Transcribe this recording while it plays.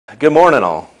Good morning,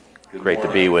 all. Great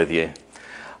to be with you.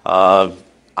 I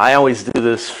always do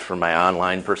this for my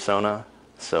online persona,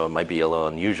 so it might be a little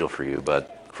unusual for you,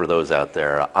 but for those out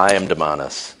there, I am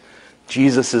Damonous.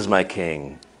 Jesus is my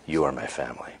King. You are my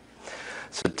family.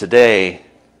 So today,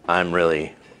 I'm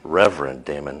really Reverend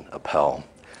Damon Appel.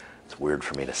 It's weird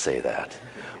for me to say that.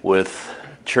 With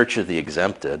Church of the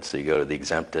Exempted, so you go to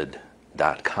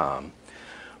theexempted.com.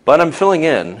 But I'm filling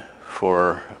in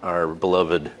for our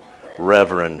beloved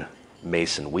Reverend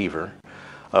Mason Weaver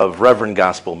of Reverend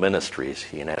Gospel Ministries.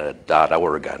 You can add a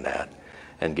 .org on that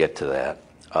and get to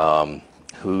that.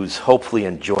 Who's hopefully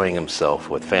enjoying himself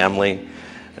with family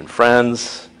and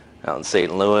friends out in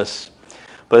St. Louis.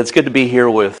 But it's good to be here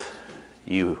with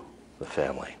you, the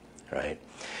family, right?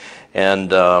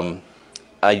 And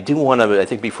I do want to, I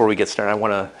think before we get started, I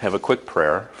want to have a quick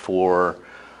prayer for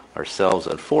ourselves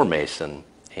and for Mason,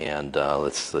 and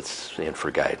let's stand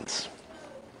for guidance.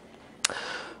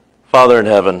 Father in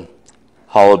heaven,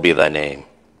 hallowed be thy name.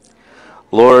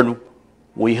 Lord,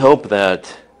 we hope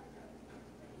that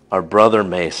our brother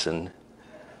Mason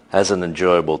has an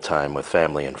enjoyable time with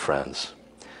family and friends,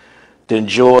 to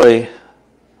enjoy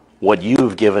what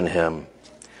you've given him,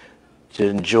 to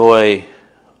enjoy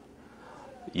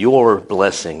your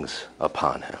blessings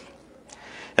upon him.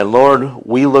 And Lord,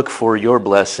 we look for your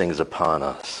blessings upon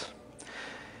us.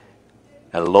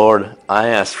 And Lord, I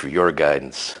ask for your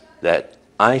guidance, that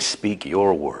I speak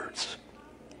your words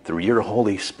through your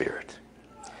Holy Spirit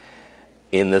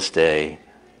in this day,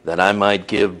 that I might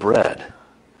give bread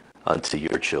unto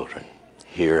your children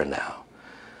here and now.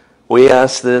 We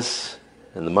ask this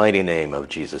in the mighty name of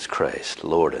Jesus Christ,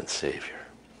 Lord and Savior.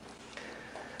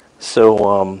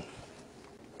 So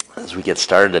as we get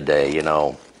started today,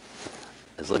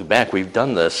 as looking back, we've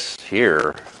done this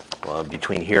here,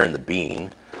 between here and the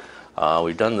Bean.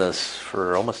 We've done this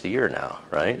for almost a year now,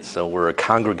 right? So we're a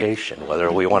congregation,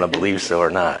 whether we want to believe so or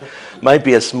not. Might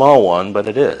be a small one, but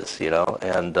it is,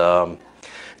 and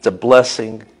it's a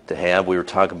blessing to have. We were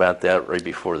talking about that right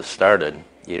before this started,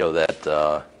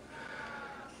 that,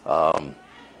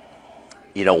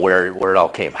 where it all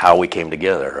came, how we came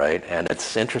together, right? And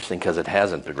it's interesting because it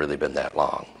hasn't really been that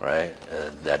long, right?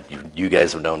 That you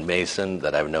guys have known Mason,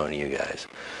 that I've known you guys.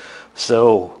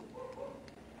 So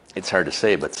it's hard to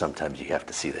say, but sometimes you have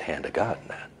to see the hand of God in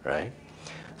that, right?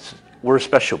 So we're a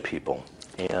special people,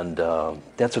 and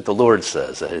that's what the Lord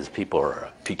says, that his people are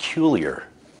a peculiar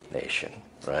nation,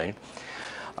 right?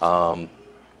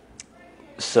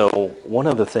 So one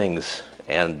of the things,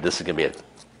 and this is going to be a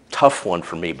tough one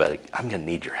for me, but I'm going to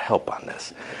need your help on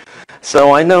this.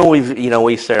 So I know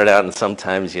we started out, and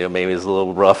sometimes, maybe it's a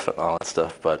little rough and all that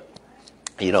stuff, but,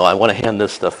 I want to hand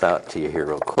this stuff out to you here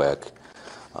real quick.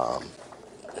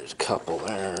 There's a couple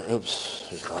there. Oops,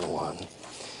 there's another one.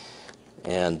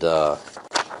 And,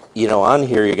 on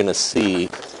here you're going to see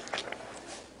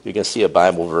a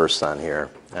Bible verse on here.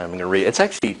 And I'm going to read. It's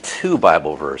actually two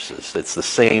Bible verses. It's the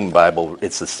same Bible.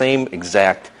 It's the same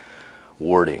exact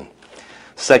wording.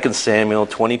 2 Samuel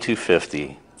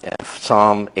 22:50 and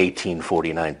Psalm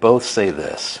 18:49 both say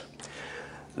this: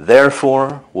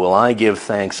 Therefore will I give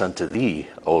thanks unto thee,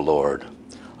 O Lord,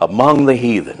 among the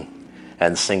heathen,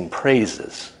 and sing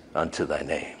praises unto thy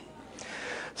name.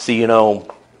 See,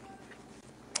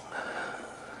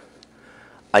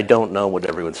 I don't know what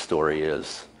everyone's story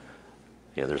is.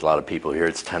 There's a lot of people here.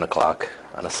 It's 10 o'clock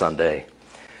on a Sunday.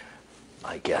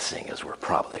 My guessing is we're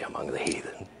probably among the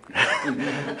heathen.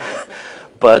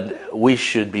 But we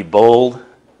should be bold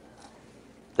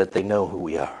that they know who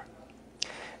we are.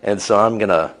 And so I'm going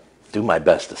to do my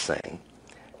best to sing.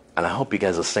 And I hope you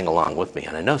guys will sing along with me.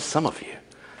 And I know some of you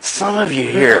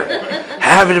here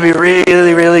happen to be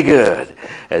really, really good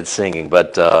at singing.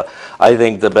 But I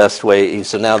think the best way,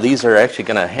 so now these are actually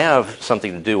going to have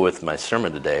something to do with my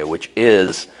sermon today, which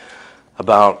is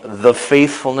about the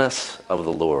faithfulness of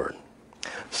the Lord.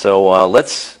 So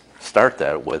let's start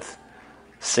that with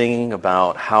singing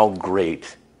about how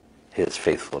great his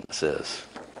faithfulness is.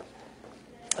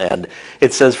 And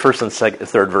it says first and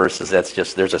third verses,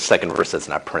 there's a second verse that's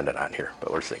not printed on here,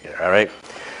 but we're singing it, all right?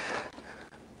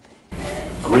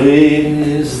 Great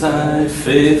is thy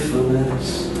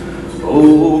faithfulness,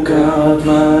 O God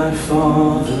my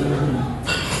Father.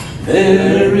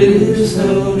 There is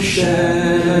no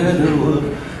shadow of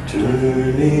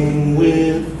turning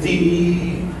with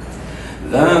thee.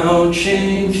 Thou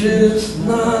changest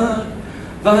not,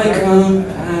 thy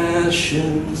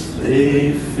compassions,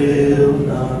 they fail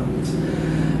not.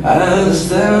 As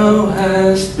thou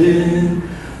hast been,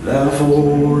 thou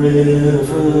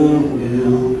forever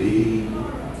will be.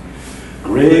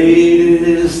 Great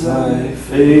is thy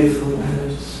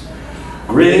faithfulness,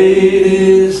 Great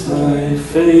is thy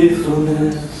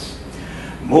faithfulness.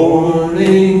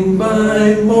 Morning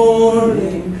by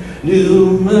morning,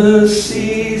 new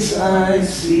mercies I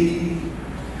see.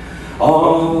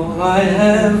 All I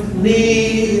have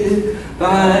needed,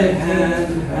 thy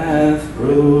hand hath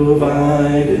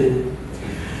provided.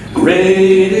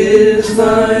 Great is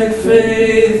thy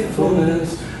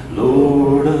faithfulness,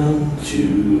 Lord, unto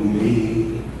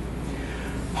me.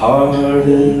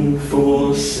 Pardon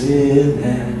for sin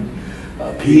and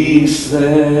a peace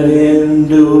that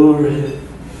endureth.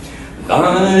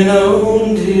 Thine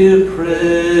own dear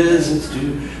presence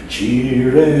to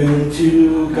cheer and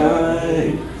to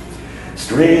guide.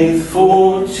 Strength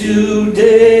for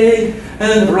today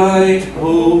and bright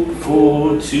hope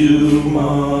for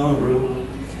tomorrow.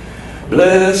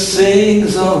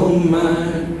 Blessings all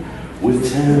mine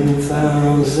with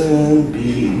 10,000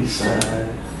 beside.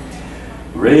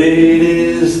 Great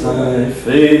is thy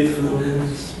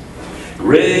faithfulness.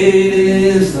 Great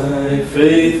is thy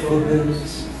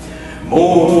faithfulness.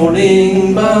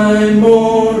 Morning by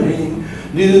morning,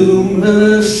 new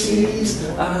mercies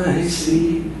I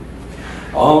see.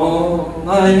 All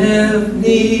I have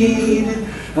needed,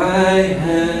 thy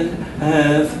hand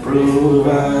hath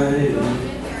provided.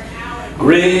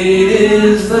 Great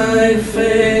is thy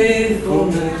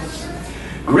faithfulness.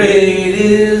 Great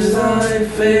is thy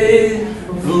faithfulness.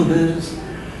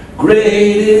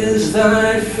 Great is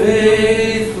thy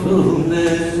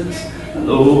faithfulness,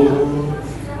 Lord,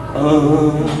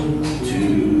 unto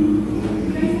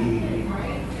me.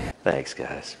 Thanks,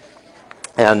 guys.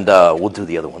 And we'll do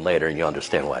the other one later, and you'll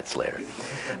understand why it's later.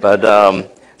 But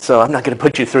so I'm not going to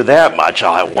put you through that much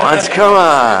all at once. Come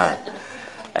on.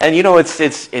 And you know,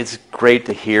 it's great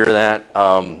to hear that.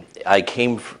 I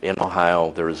came in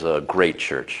Ohio. There was a great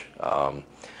church.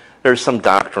 There's some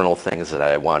doctrinal things that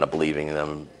I wound up leaving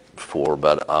them for,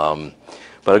 but a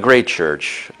great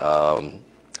church, and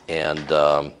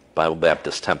Bible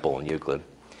Baptist Temple in Euclid,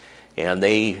 and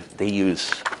they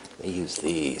use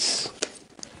these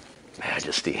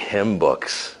Majesty hymn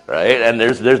books, right? And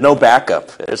there's no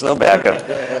backup. There's no backup.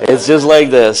 It's just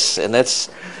like this, and that's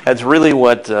really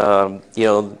what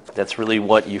that's really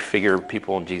what you figure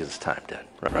people in Jesus' time did,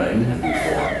 right? And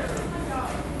before.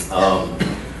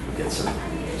 Get some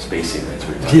space events.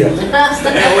 Yeah.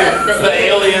 The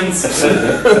aliens.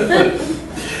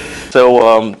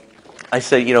 So I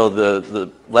say,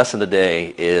 the lesson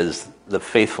today is the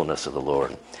faithfulness of the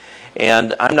Lord.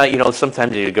 And I'm not,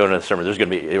 sometimes you go to a sermon, there's going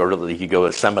to be, or you go to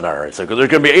a seminar, it's like, there's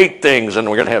going to be 8 things, and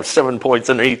we're going to have 7 points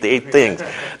underneath the 8 things.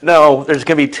 No, there's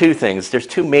going to be 2 things. There's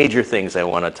 2 major things I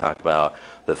want to talk about,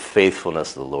 the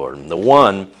faithfulness of the Lord. And the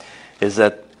one is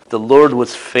that the Lord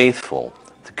was faithful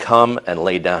to come and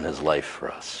lay down his life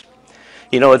for us.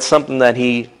 It's something that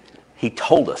he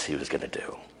told us he was going to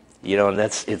do. And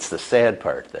it's the sad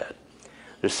part that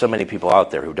there's so many people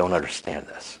out there who don't understand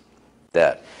this,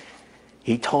 that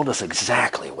he told us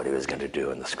exactly what he was going to do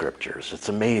in the scriptures. It's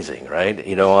amazing, right?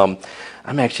 I'm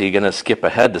actually going to skip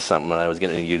ahead to something I was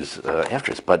going to use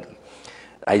after this, but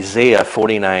Isaiah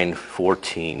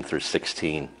 49:14 through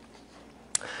 16.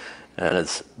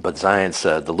 And but Zion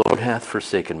said, "The Lord hath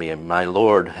forsaken me, and my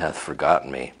Lord hath forgotten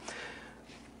me.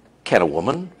 Can a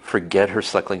woman forget her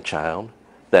suckling child,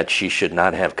 that she should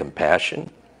not have compassion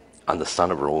on the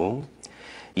son of her womb?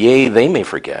 Yea, they may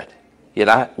forget,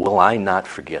 yet will I not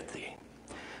forget thee.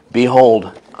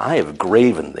 Behold, I have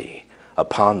graven thee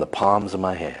upon the palms of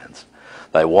my hands.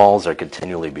 Thy walls are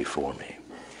continually before me."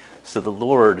 So the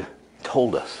Lord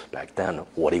told us back then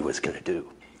what he was going to do.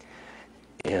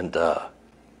 And the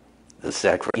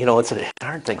sacrifice, it's a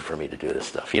hard thing for me to do this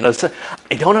stuff. I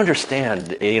don't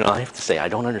understand, I have to say, I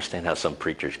don't understand how some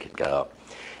preachers can go out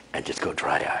and just go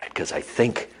dry-eyed, because I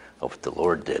think of what the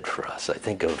Lord did for us. I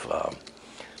think of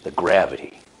the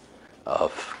gravity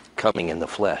of coming in the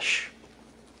flesh,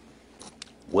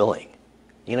 willing.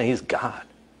 He's God.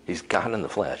 He's God in the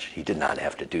flesh. He did not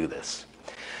have to do this.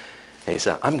 And he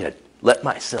said, I'm going to let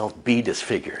myself be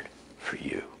disfigured for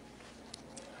you.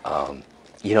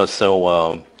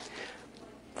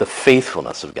 The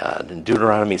faithfulness of God. In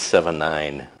Deuteronomy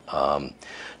 7:9,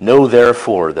 know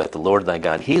therefore that the Lord thy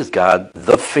God, he is God,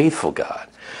 the faithful God,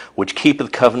 which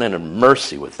keepeth covenant and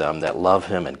mercy with them that love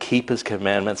him and keep his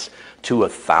commandments to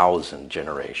 1,000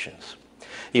 generations.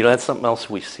 That's something else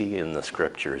we see in the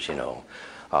scriptures.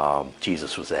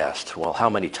 Jesus was asked, well, how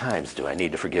many times do I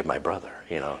need to forgive my brother?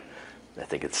 I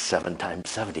think it's 7 times,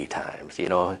 70 times,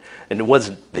 and it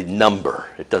wasn't the number.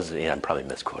 It doesn't, I'm probably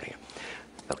misquoting it.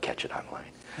 I'll catch it online.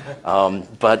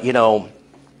 But, I'm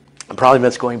probably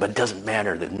misquoting, but it doesn't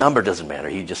matter. The number doesn't matter.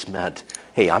 He just meant,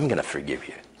 hey, I'm going to forgive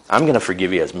you. I'm going to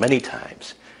forgive you as many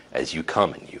times as you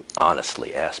come and you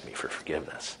honestly ask me for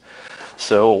forgiveness.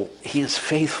 So he is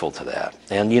faithful to that.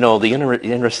 And the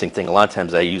interesting thing, a lot of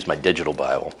times I use my digital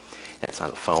Bible. And it's on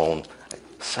the phone. I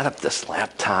set up this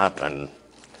laptop and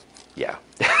yeah.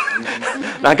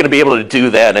 Not going to be able to do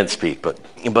that and speak. But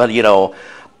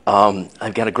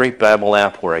I've got a great Bible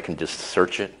app where I can just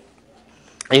search it.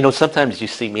 Sometimes you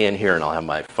see me in here and I'll have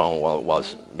my phone while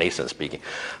Mason's speaking.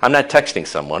 I'm not texting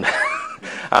someone.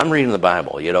 I'm reading the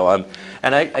Bible,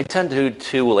 and I tend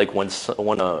to like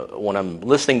when I'm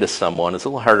listening to someone, it's a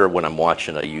little harder when I'm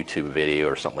watching a YouTube video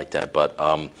or something like that, but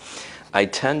I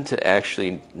tend to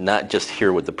actually not just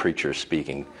hear what the preacher is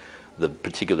speaking, the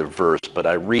particular verse, but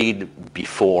I read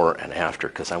before and after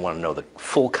because I want to know the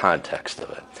full context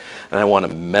of it, and I want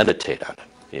to meditate on it,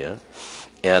 yeah.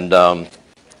 And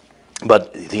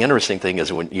but the interesting thing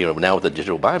is when now with the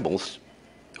digital Bibles,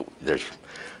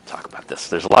 talk about this.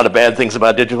 There's a lot of bad things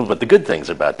about digital, but the good things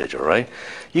about digital, right?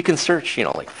 You can search,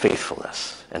 like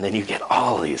faithfulness, and then you get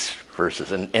all these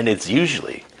verses, and it's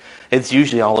usually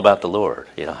all about the Lord,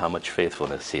 how much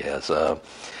faithfulness He has.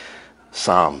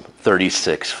 Psalm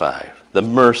 36:5. The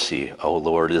mercy, O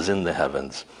Lord, is in the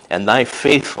heavens, and Thy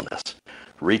faithfulness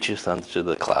reacheth unto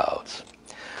the clouds.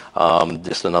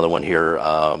 Just another one here.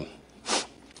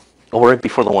 Right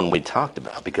before the one we talked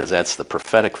about, because that's the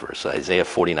prophetic verse, Isaiah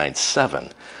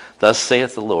 49:7. Thus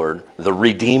saith the Lord, the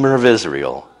Redeemer of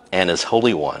Israel, and His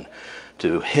Holy One,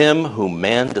 to him whom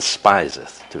man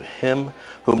despiseth, to him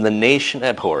whom the nation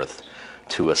abhorreth,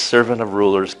 to a servant of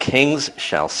rulers, kings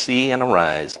shall see and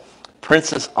arise,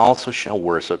 princes also shall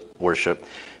worship,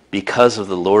 because of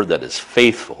the Lord that is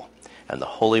faithful, and the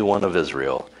Holy One of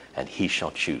Israel, and He shall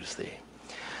choose thee.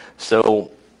 So,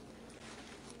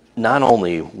 not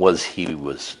only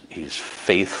he's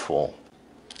faithful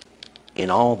in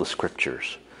all the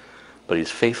scriptures, but He's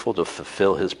faithful to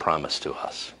fulfill His promise to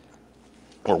us.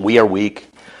 Or we are weak,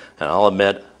 and I'll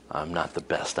admit, I'm not the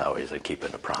best always at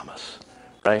keeping a promise,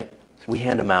 right? We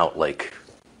hand them out like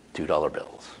 $2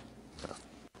 bills.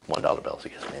 $1 bills, I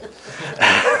guess, maybe.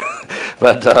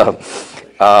 But,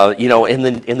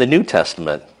 in the New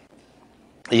Testament,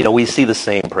 we see the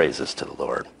same praises to the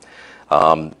Lord.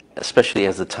 Especially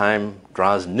as the time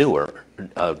draws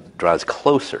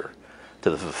closer to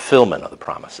the fulfillment of the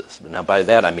promises. Now, by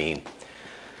that I mean,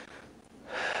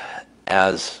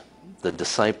 as the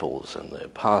disciples and the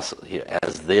apostles,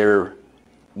 as they're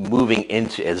moving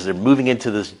into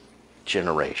this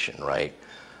generation, right?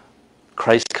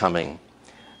 Christ's coming,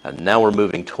 and now we're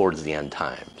moving towards the end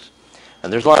times.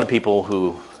 And there's a lot of people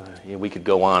who, we could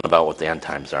go on about what the end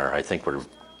times are. I think we're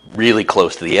really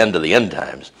close to the end of the end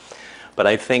times. But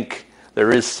I think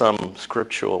there is some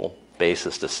scriptural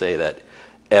basis to say that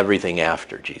everything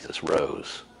after Jesus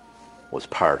rose was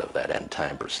part of that end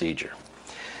time procedure.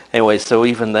 Anyway, so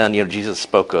even then, Jesus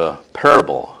spoke a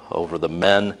parable over the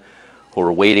men who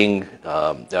were waiting.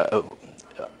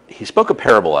 He spoke a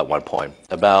parable at one point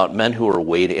about men who were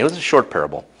waiting. It was a short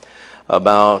parable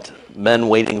about men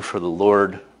waiting for the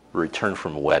Lord to return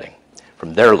from a wedding,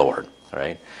 from their Lord,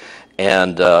 right?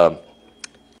 And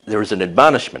there was an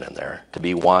admonishment in there to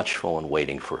be watchful and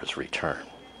waiting for His return.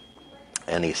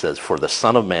 And He says, for the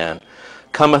Son of Man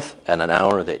cometh at an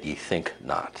hour that ye think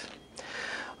not.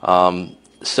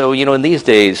 So, in these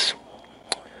days,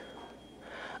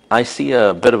 I see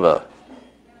a bit of a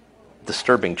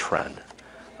disturbing trend.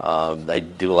 I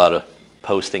do a lot of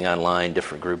posting online,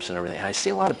 different groups and everything. I see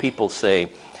a lot of people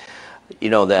say,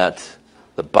 that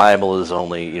the Bible is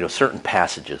only, certain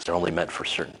passages are only meant for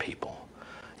certain people.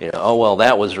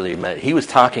 That was really meant. He was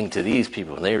talking to these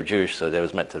people, and they were Jewish, so that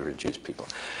was meant to the Jewish people.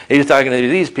 He was talking to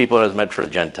these people, and it was meant for the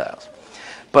Gentiles.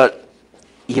 But,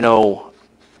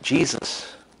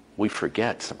 Jesus, we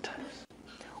forget sometimes,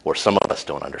 or some of us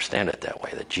don't understand it that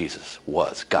way, that Jesus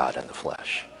was God in the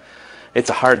flesh. It's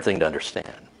a hard thing to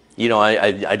understand.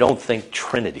 I don't think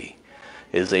Trinity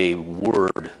is a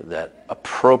word that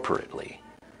appropriately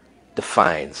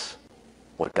defines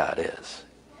what God is.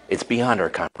 It's beyond our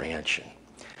comprehension.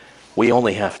 We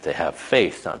only have to have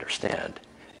faith to understand.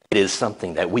 It is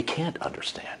something that we can't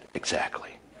understand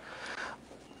exactly.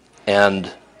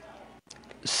 And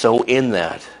so in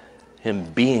that,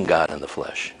 Him being God in the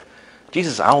flesh,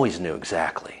 Jesus always knew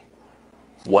exactly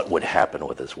what would happen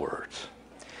with His words.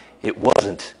 It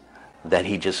wasn't that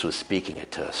He just was speaking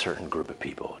it to a certain group of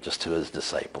people, just to His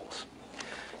disciples.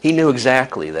 He knew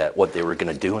exactly that what they were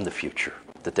going to do in the future,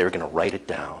 that they were going to write it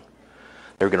down.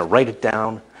 They were going to write it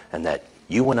down, and that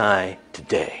you and I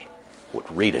today would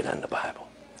read it in the Bible,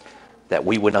 that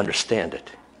we would understand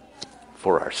it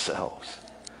for ourselves,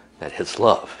 that His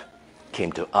love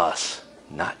came to us,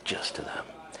 not just to them.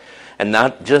 And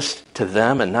not just to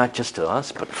them and not just to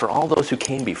us, but for all those who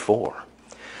came before.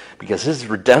 Because his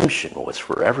redemption was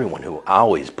for everyone who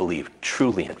always believed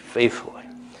truly and faithfully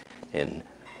in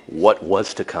what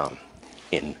was to come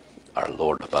in our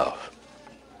Lord above.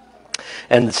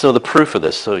 And so the proof of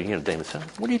this, so, David said,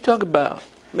 what are you talking about?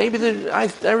 Maybe I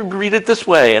read it this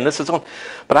way, and this is on.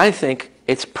 But I think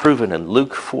it's proven in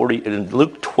Luke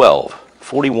 12,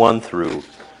 41 through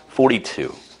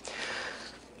 42.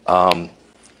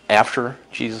 After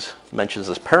Jesus mentions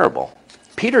this parable,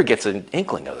 Peter gets an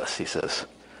inkling of this. He says,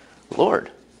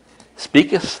 Lord,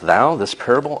 speakest thou this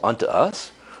parable unto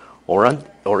us,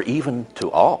 or even to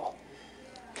all?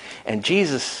 And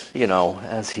Jesus,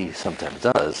 as he sometimes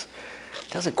does,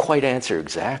 doesn't quite answer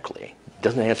exactly.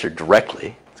 Doesn't answer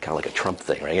directly. It's kind of like a Trump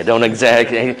thing, right? You don't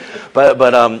exactly,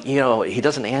 but he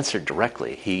doesn't answer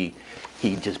directly. He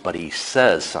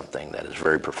says something that is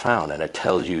very profound, and it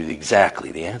tells you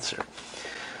exactly the answer.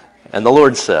 And the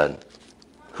Lord said,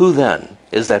 who then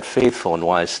is that faithful and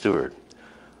wise steward,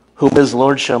 whom his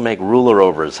Lord shall make ruler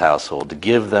over his household, to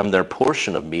give them their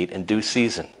portion of meat in due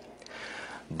season?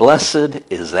 Blessed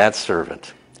is that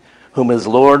servant, whom his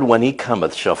Lord, when he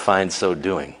cometh, shall find so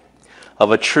doing.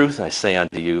 Of a truth I say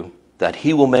unto you, that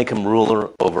he will make him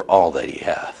ruler over all that he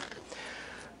hath.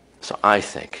 So I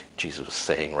think Jesus was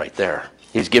saying right there,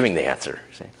 he's giving the answer.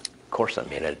 He's saying, of course I'm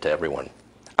meaning it to everyone.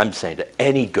 I'm saying to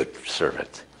any good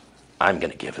servant, I'm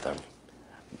going to give them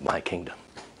my kingdom.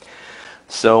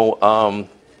 So,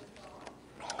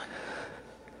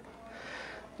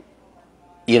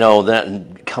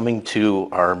 that coming to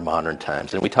our modern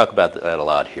times, and we talk about that a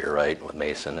lot here, right, with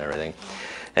Mason and everything.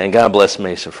 And God bless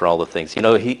Mason for all the things.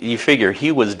 You figure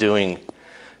he was doing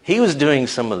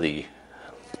some of the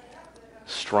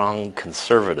strong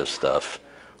conservative stuff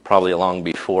probably long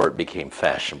before it became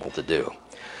fashionable to do.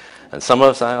 And some of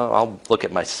us, I'll look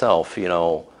at myself,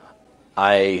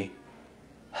 I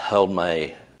held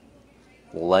my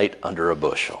light under a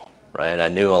bushel, right? I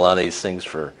knew a lot of these things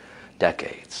for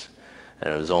decades.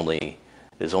 And it was only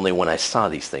when I saw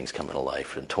these things come into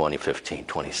life in 2015,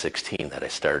 2016 that I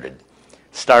started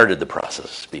the process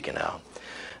of speaking out.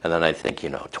 And then I think,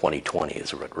 2020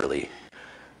 is what really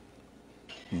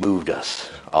moved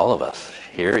us, all of us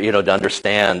here, to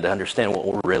understand what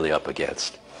we're really up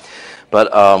against.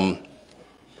 But,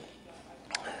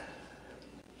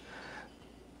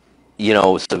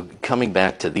 so coming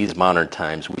back to these modern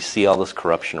times, we see all this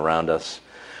corruption around us.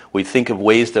 We think of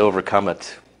ways to overcome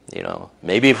it.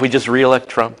 Maybe if we just re-elect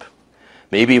Trump,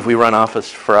 maybe if we run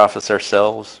for office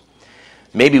ourselves,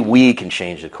 maybe we can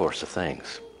change the course of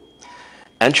things.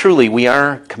 And truly, we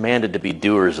are commanded to be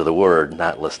doers of the word,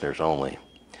 not listeners only.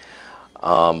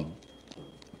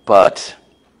 But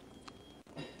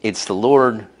it's the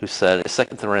Lord who said in 2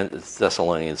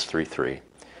 Thessalonians 3:3,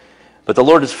 but the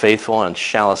Lord is faithful and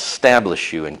shall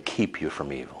establish you and keep you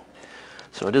from evil.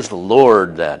 So it is the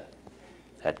Lord that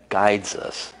guides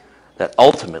us, that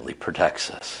ultimately protects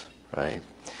us, right?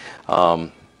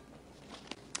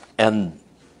 And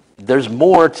there's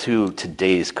more to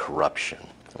today's corruption.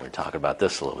 We were talking about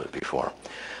this a little bit before.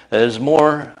 There's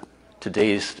more to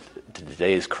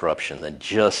today's corruption than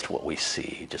just what we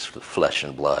see, just with flesh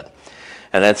and blood.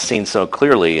 And that's seen so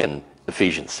clearly in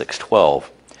Ephesians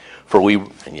 6:12.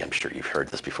 And I'm sure you've heard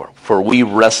this before, for we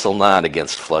wrestle not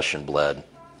against flesh and blood,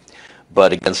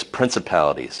 but against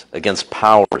principalities, against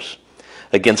powers,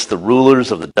 against the rulers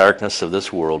of the darkness of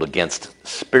this world, against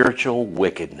spiritual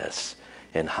wickedness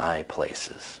in high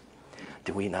places.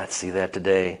 Do we not see that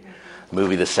today? The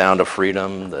movie The Sound of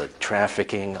Freedom, the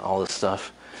trafficking, all this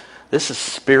stuff. This is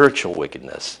spiritual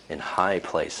wickedness in high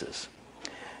places.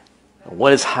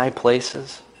 What is high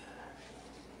places?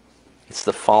 It's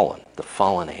the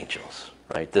fallen angels,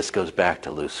 right? This goes back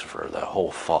to Lucifer, the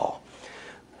whole fall.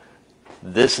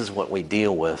 This is what we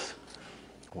deal with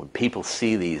when people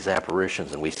see these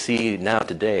apparitions, and we see now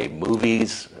today,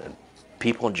 movies,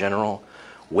 people in general,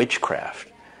 witchcraft.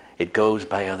 It goes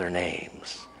by other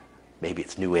names. Maybe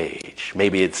it's New Age.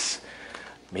 Maybe it's,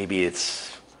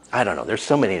 I don't know. There's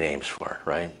so many names for it,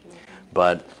 right?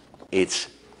 But it's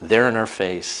there in our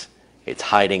face. It's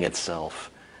hiding itself,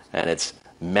 and it's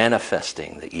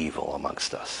manifesting the evil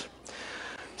amongst us.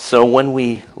 So when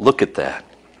we look at that,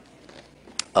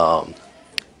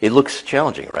 it looks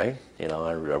challenging, right?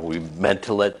 Are we meant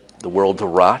to let the world to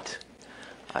rot?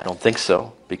 I don't think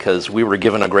so, because we were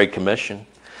given a great commission.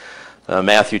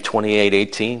 Matthew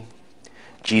 28:18,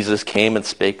 Jesus came and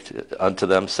spake unto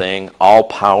them, saying, all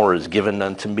power is given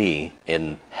unto me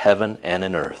in heaven and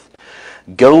in earth.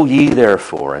 Go ye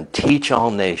therefore and teach all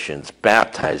nations,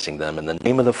 baptizing them in the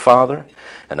name of the Father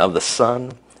and of the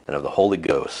Son and of the Holy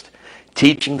Ghost,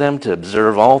 teaching them to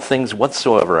observe all things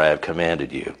whatsoever I have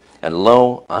commanded you. And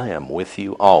lo, I am with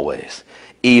you always,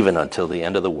 even until the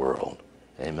end of the world.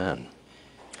 Amen.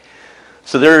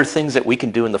 So there are things that we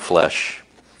can do in the flesh,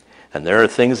 and there are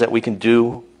things that we can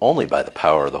do only by the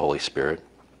power of the Holy Spirit.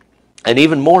 And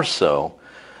even more so,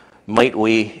 might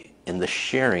we in the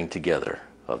sharing together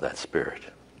of that Spirit.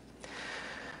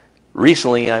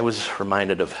 Recently, I was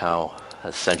reminded of how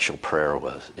essential prayer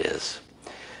is.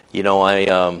 You know,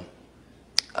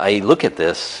 I look at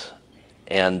this,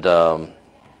 and I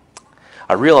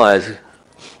realize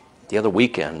the other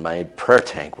weekend my prayer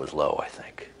tank was low, I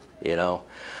think. You know,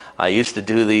 I used to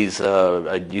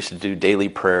do daily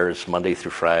prayers Monday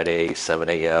through Friday, 7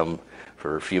 a.m.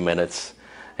 for a few minutes,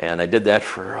 and I did that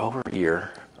for over a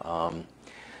year.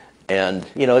 And,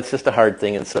 you know, it's just a hard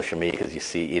thing in social media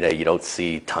because you don't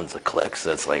see tons of clicks.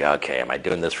 It's like, okay, am I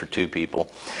doing this for 2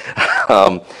 people?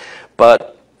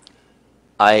 But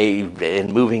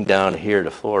in moving down here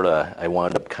to Florida, I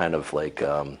wound up kind of like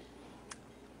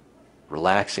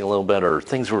relaxing a little bit, or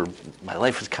my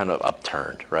life was kind of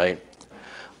upturned, right?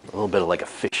 A little bit of like a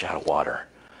fish out of water.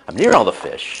 I'm near all the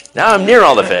fish. Now I'm near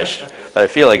all the fish, but I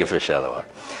feel like a fish out of the water.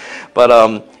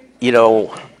 But, you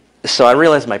know, so I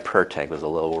realized my prayer tank was a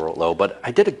little low, but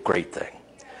I did a great thing.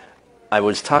 I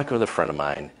was talking with a friend of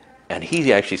mine, and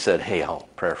he actually said, hey, I'll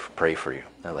pray for you.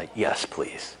 And I'm like, yes,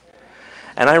 please.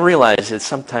 And I realized that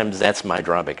sometimes that's my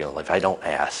drawback in life. I don't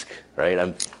ask, right?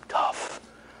 I'm tough.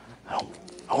 I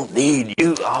don't need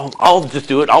you. I'll just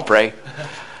do it. I'll pray.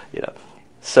 You know.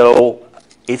 So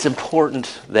it's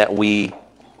important that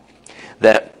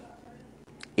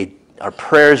our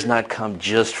prayers not come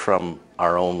just from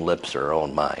our own lips or our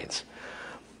own minds,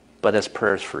 but as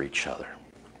prayers for each other.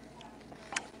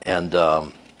 And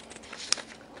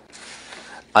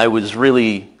I was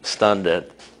really stunned at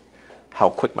how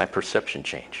quick my perception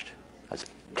changed. I was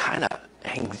kind of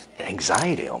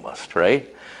anxiety almost,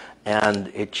 right?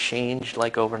 And it changed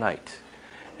like overnight.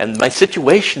 And my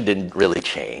situation didn't really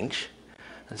change.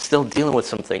 I'm still dealing with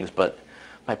some things, but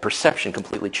my perception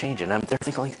completely changed. And I'm there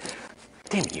thinking, like,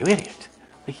 damn it, you idiot!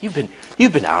 Like you've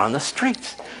been out on the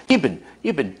streets. You've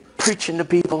been preaching to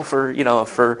people for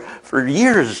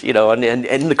years, you know, and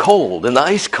in the cold, in the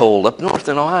ice cold up north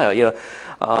in Ohio, you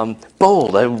know.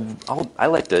 Bold. I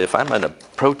like to, if I'm at a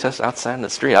protest outside in the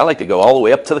street, I like to go all the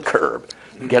way up to the curb,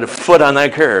 get a foot on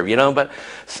that curb, you know. But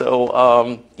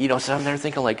so you know, so I'm there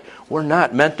thinking, like, we're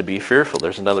not meant to be fearful.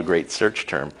 There's another great search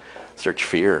term, search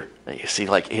fear. You see,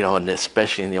 like, you know, and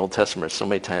especially in the Old Testament, so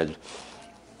many times,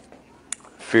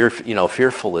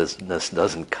 fearfulness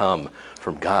doesn't come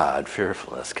from God.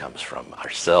 Fearfulness comes from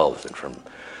ourselves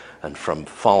and from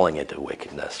falling into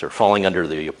wickedness or falling under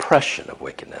the oppression of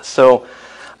wickedness. So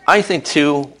I think,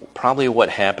 too, probably what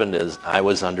happened is I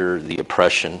was under the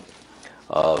oppression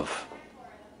of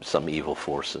some evil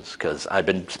forces because I've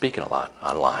been speaking a lot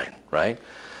online, right?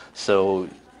 So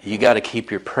you got to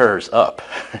keep your prayers up.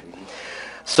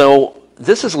 So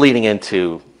this is leading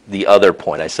into the other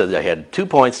point. I said I had 2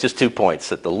 points, just 2 points,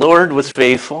 that the Lord was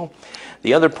faithful.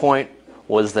 The other point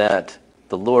was that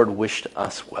the Lord wished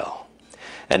us well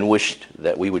and wished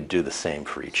that we would do the same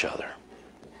for each other.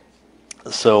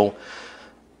 So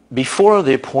before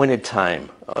the appointed time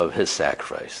of his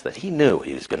sacrifice, that he knew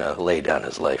he was going to lay down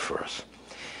his life for us,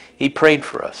 he prayed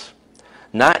for us.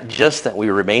 Not just that we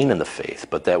remain in the faith,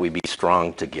 but that we be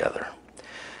strong together.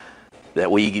 That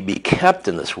we be kept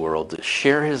in this world to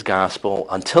share his gospel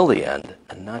until the end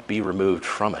and not be removed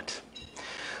from it.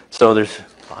 So there's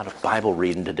a lot of Bible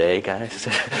reading today, guys.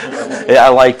 Yeah, I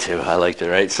like to,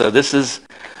 right? So this is,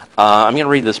 I'm going to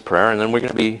read this prayer, and then we're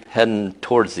going to be heading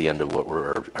towards the end of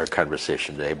our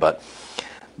conversation today. But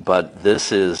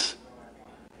this is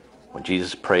when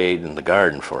Jesus prayed in the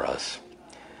garden for us.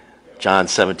 John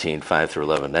 17,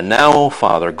 5-11. And now,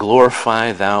 Father,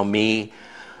 glorify thou me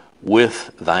with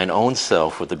thine own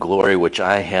self, with the glory which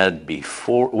I had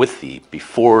with thee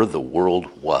before the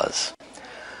world was.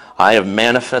 I have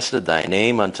manifested thy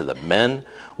name unto the men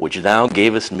which thou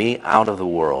gavest me out of the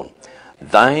world.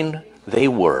 Thine they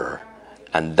were,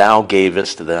 and thou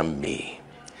gavest them me.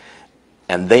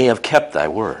 And they have kept thy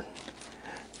word.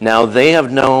 Now they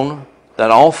have known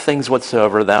that all things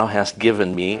whatsoever thou hast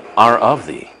given me are of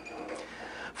thee.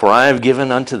 For I have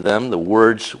given unto them the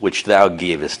words which thou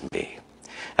gavest me.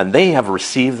 And they have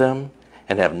received them,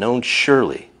 and have known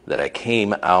surely that I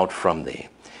came out from thee.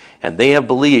 And they have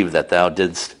believed that thou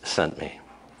didst send me.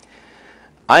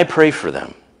 I pray for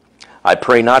them. I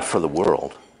pray not for the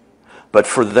world, but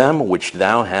for them which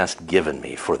thou hast given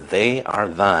me. For they are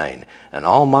thine, and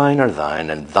all mine are thine,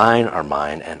 and thine are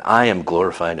mine, and I am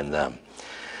glorified in them.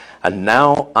 And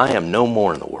now I am no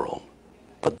more in the world,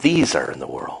 But these are in the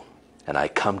world, and I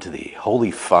come to thee.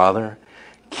 Holy Father,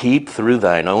 keep through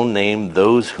thine own name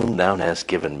those whom thou hast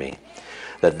given me,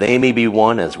 that they may be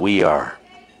one as we are.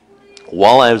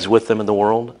 While I was with them in the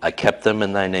world, I kept them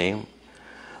in thy name.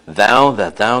 Thou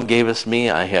that thou gavest me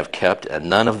I have kept, and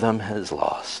none of them is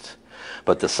lost,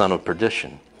 but the son of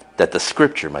perdition, that the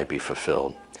scripture might be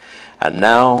fulfilled. And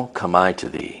now come I to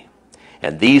thee.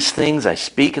 And these things I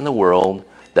speak in the world,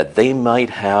 that they might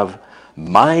have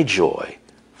my joy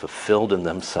fulfilled in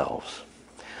themselves.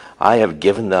 I have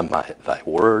given them thy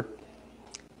word,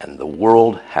 and the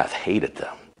world hath hated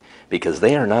them, because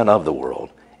they are not of the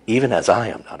world, even as I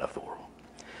am not of the world.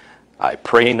 I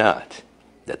pray not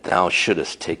that thou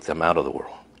shouldest take them out of the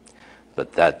world,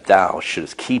 but that thou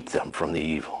shouldest keep them from the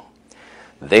evil.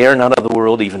 They are not of the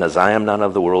world, even as I am not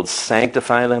of the world.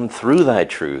 Sanctify them through thy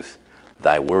truth.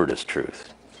 Thy word is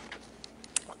truth.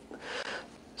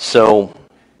 So,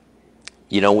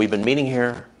 we've been meeting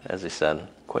here, as I said,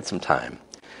 quite some time.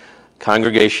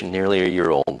 Congregation nearly a year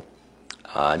old.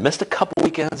 I missed a couple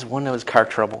weekends. One that was car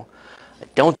trouble. I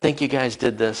don't think you guys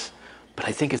did this, but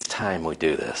I think it's time we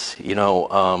do this.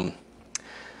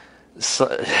 So,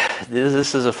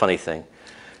 this is a funny thing.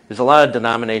 There's a lot of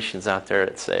denominations out there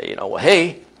that say, well,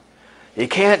 hey, you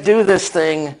can't do this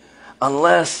thing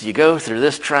unless you go through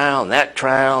this trial and that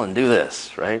trial and do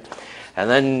this, right? And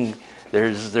then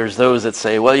there's those that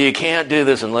say, well, you can't do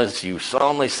this unless you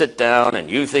solemnly sit down and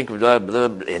you think blah, blah,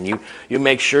 and you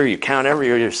make sure you count every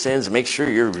your sins and make sure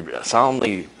you're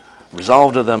solemnly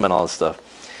resolved to them and all this stuff.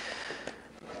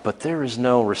 But there is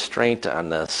no restraint on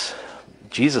this.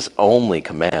 Jesus' only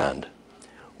command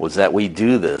was that we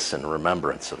do this in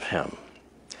remembrance of him.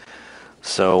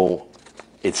 So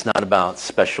it's not about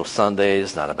special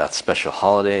Sundays, not about special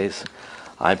holidays.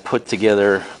 I put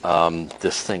together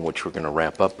this thing which we're going to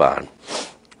wrap up on.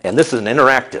 And this is an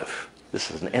interactive.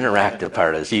 This is an interactive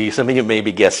part. Some of you may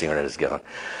be guessing where it is going.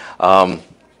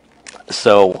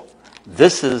 So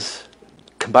this is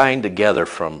combined together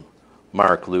from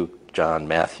Mark, Luke, John,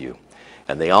 Matthew.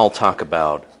 And they all talk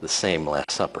about the same Last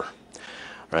Supper.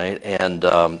 Right? And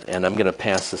I'm going to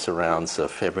pass this around, so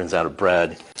if everyone's out of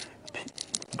bread,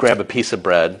 grab a piece of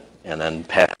bread and then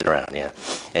pass it around, yeah.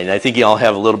 And I think you all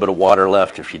have a little bit of water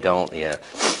left. If you don't, yeah.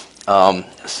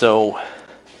 So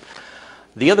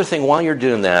the other thing, while you're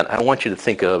doing that, I want you to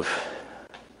think of,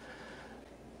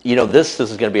 this is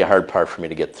going to be a hard part for me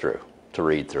to get through, to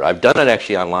read through. I've done it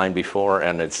actually online before,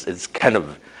 and it's kind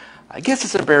of, I guess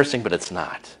it's embarrassing, but it's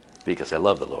not, because I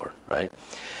love the Lord, right?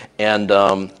 And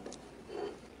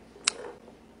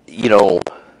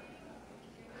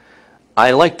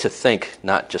I like to think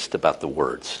not just about the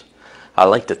words. I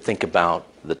like to think about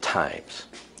the times.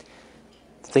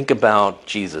 Think about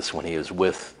Jesus when he was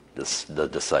with the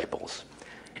disciples.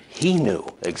 He knew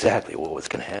exactly what was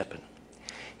going to happen.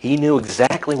 He knew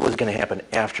exactly what was going to happen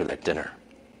after that dinner.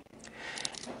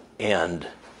 And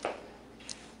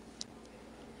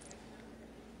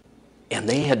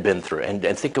they had been through, and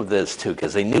think of this too,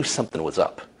 because they knew something was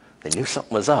up. They knew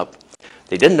something was up.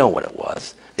 They didn't know what it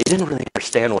was. They didn't really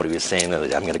understand what he was saying,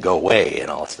 that I'm going to go away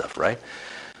and all that stuff, right?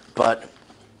 But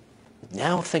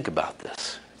now think about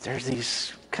this. There's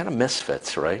these kind of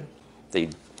misfits, right? They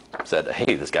said,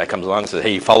 hey, this guy comes along and says,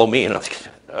 hey, you follow me. And I was like,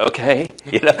 okay,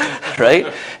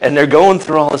 right? And they're going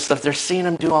through all this stuff. They're seeing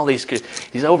him do all these,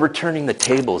 he's overturning the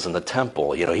tables in the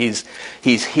temple. He's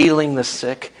healing the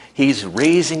sick. He's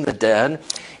raising the dead.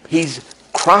 He's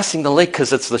crossing the lake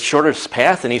because it's the shortest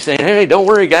path, and he's saying, hey, don't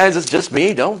worry, guys, it's just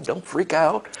me. Don't freak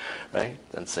out, right?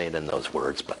 Doesn't say it in those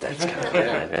words, but that's kind of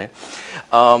it,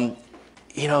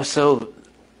 right? So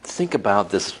think about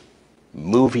this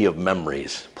movie of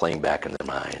memories playing back in their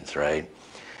minds, right?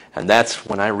 And that's,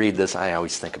 when I read this, I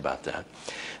always think about that.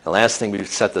 The last thing, we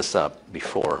set this up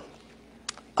before,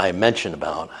 I mentioned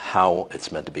about how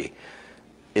it's meant to be,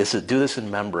 is to do this in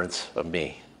remembrance of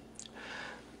me.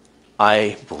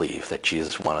 I believe that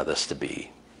Jesus wanted this to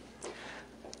be,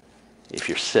 if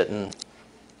you're sitting,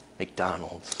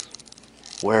 McDonald's,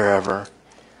 wherever,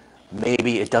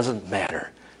 maybe it doesn't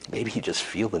matter. Maybe you just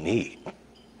feel the need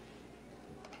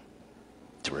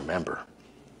to remember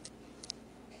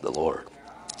the Lord.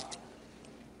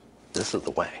 This is the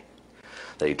way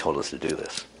that he told us to do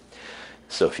this.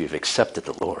 So if you've accepted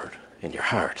the Lord in your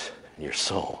heart, in your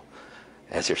soul,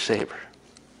 as your Savior,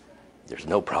 there's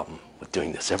no problem with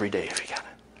doing this every day if you got it.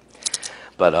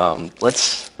 But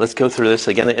let's go through this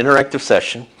again. An interactive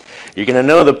session. You're going to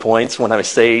know the points when I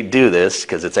say do this,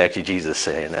 because it's actually Jesus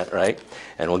saying that, right?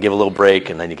 And we'll give a little break,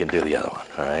 and then you can do the other one.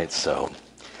 All right. So,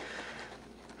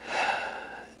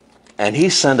 and he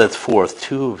sendeth forth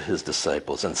two of his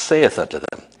disciples, and saith unto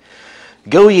them,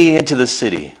 Go ye into the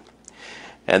city,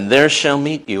 And there shall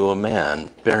meet you a man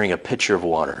bearing a pitcher of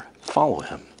water. Follow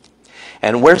him.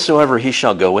 And wheresoever he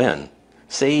shall go in,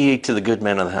 say ye to the good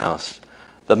man of the house,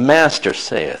 the master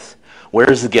saith,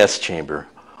 where is the guest chamber,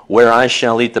 where I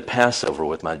shall eat the Passover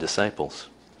with my disciples?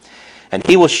 And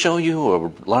he will show you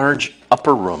a large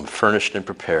upper room furnished and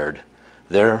prepared.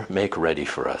 There make ready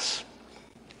for us.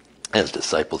 His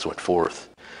disciples went forth,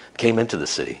 came into the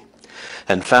city,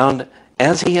 and found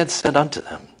as he had said unto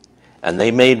them, and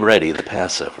they made ready the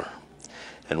Passover.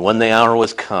 And when the hour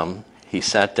was come, he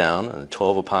sat down, and the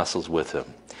 12 apostles with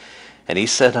him. And he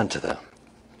said unto them,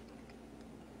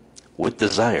 with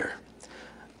desire,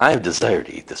 I have desired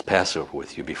to eat this Passover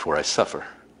with you before I suffer.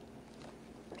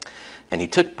 And he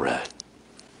took bread,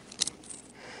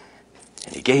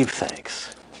 and he gave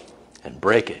thanks, and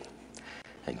brake it,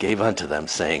 and gave unto them,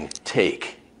 saying,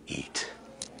 take, eat.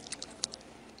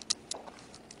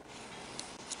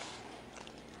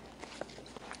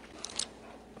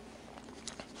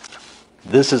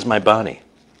 This is my body,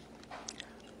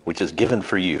 which is given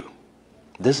for you.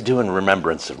 This do in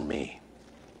remembrance of me.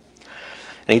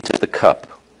 And he took the cup,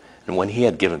 and when he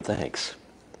had given thanks,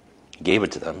 he gave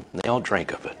it to them, and they all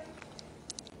drank of it.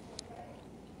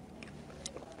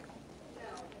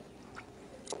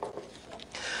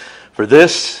 For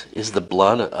this is the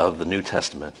blood of the New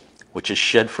Testament, which is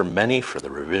shed for many for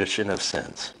the remission of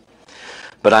sins.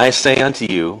 But I say unto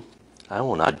you, I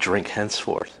will not drink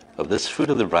henceforth of this fruit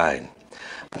of the vine,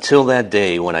 until that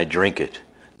day when I drink it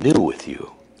new with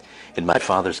you in my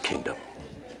Father's kingdom.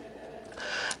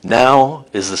 Now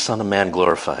is the Son of Man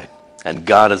glorified, and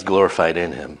God is glorified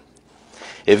in him.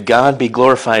 If God be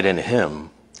glorified in him,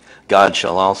 God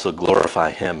shall also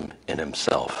glorify him in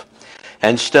himself,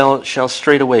 and shall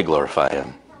straightway glorify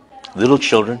him. Little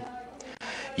children,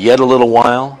 yet a little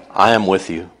while I am with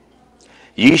you.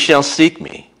 Ye shall seek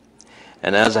me.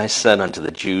 And as I said unto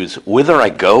the Jews, whither I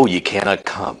go, ye cannot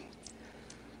come.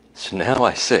 So now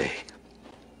I say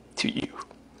to you,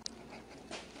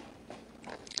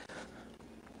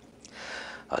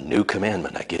 a new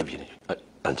commandment I give you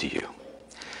unto you,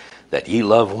 that ye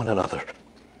love one another,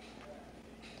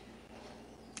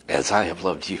 as I have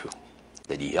loved you,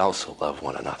 that ye also love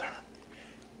one another.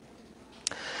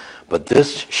 But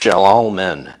this shall all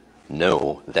men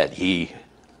know that ye,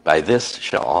 by this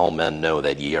shall all men know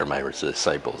that ye are my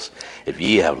disciples, if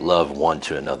ye have love one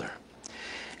to another.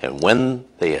 And when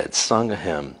they had sung a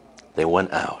hymn, they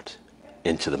went out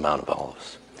into the Mount of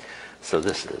Olives. So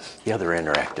this is the other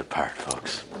interactive part,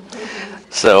 folks.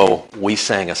 So we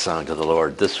sang a song to the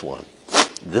Lord, this one.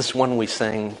 This one we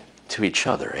sang to each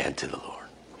other and to the Lord.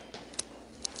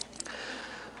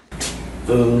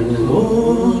 The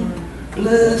Lord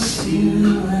bless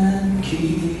you and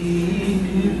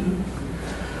keep you.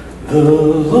 The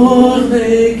Lord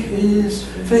make his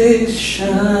face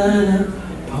shine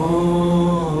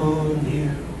upon you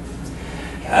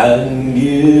and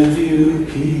give you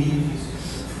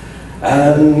peace,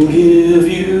 and give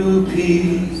you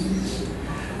peace,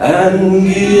 and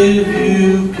give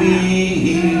you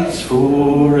peace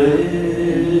forever.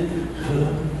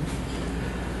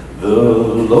 The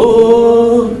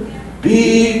Lord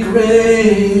be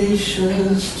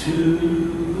gracious to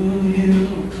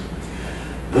you.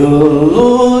 The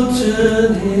Lord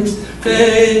turn his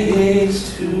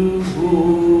face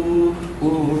towards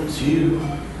you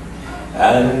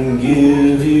and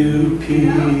give you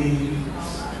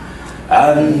peace,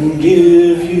 and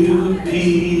give you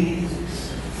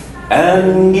peace,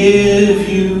 and give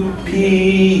you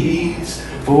peace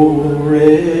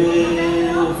forever.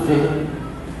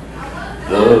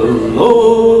 The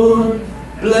Lord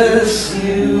bless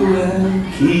you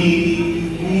and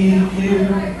keep you.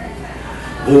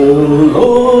 The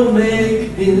Lord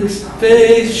make his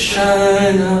face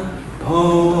shine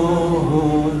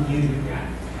upon you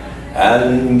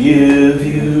and give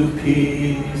you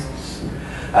peace,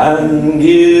 and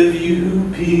give you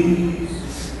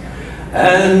peace,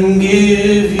 and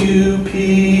give you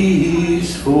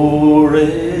peace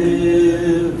forever,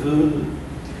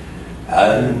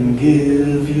 and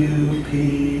give you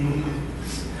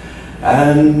peace,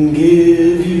 and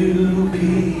give you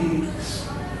peace,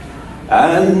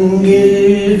 and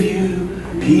give you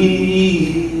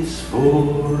peace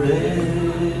forever.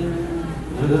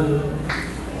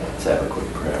 Let's have a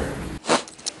quick prayer.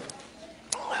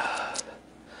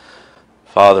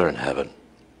 Father in heaven,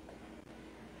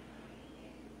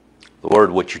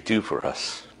 Lord, what you do for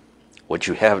us, what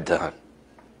you have done,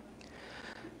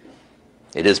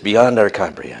 it is beyond our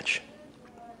comprehension.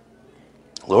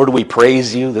 Lord, we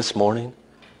praise you this morning,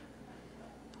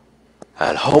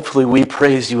 and hopefully we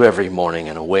praise you every morning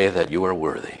in a way that you are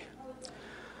worthy.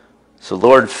 So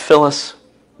Lord, fill us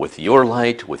with your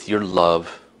light, with your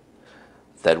love,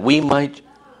 that we might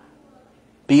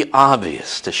be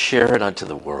obvious to share it unto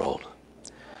the world.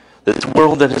 This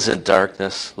world that is in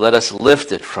darkness, let us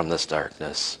lift it from this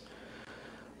darkness.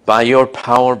 By your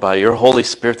power, by your Holy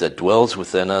Spirit that dwells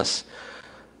within us,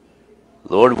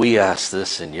 Lord, we ask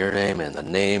this in your name, in the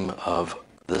name of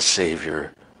the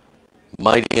Savior,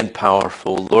 mighty and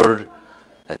powerful, Lord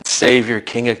and Savior,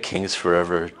 King of kings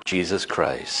forever, Jesus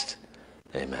Christ.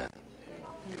 Amen.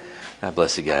 God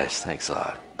bless you guys. Thanks a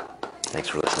lot. Thanks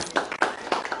for listening.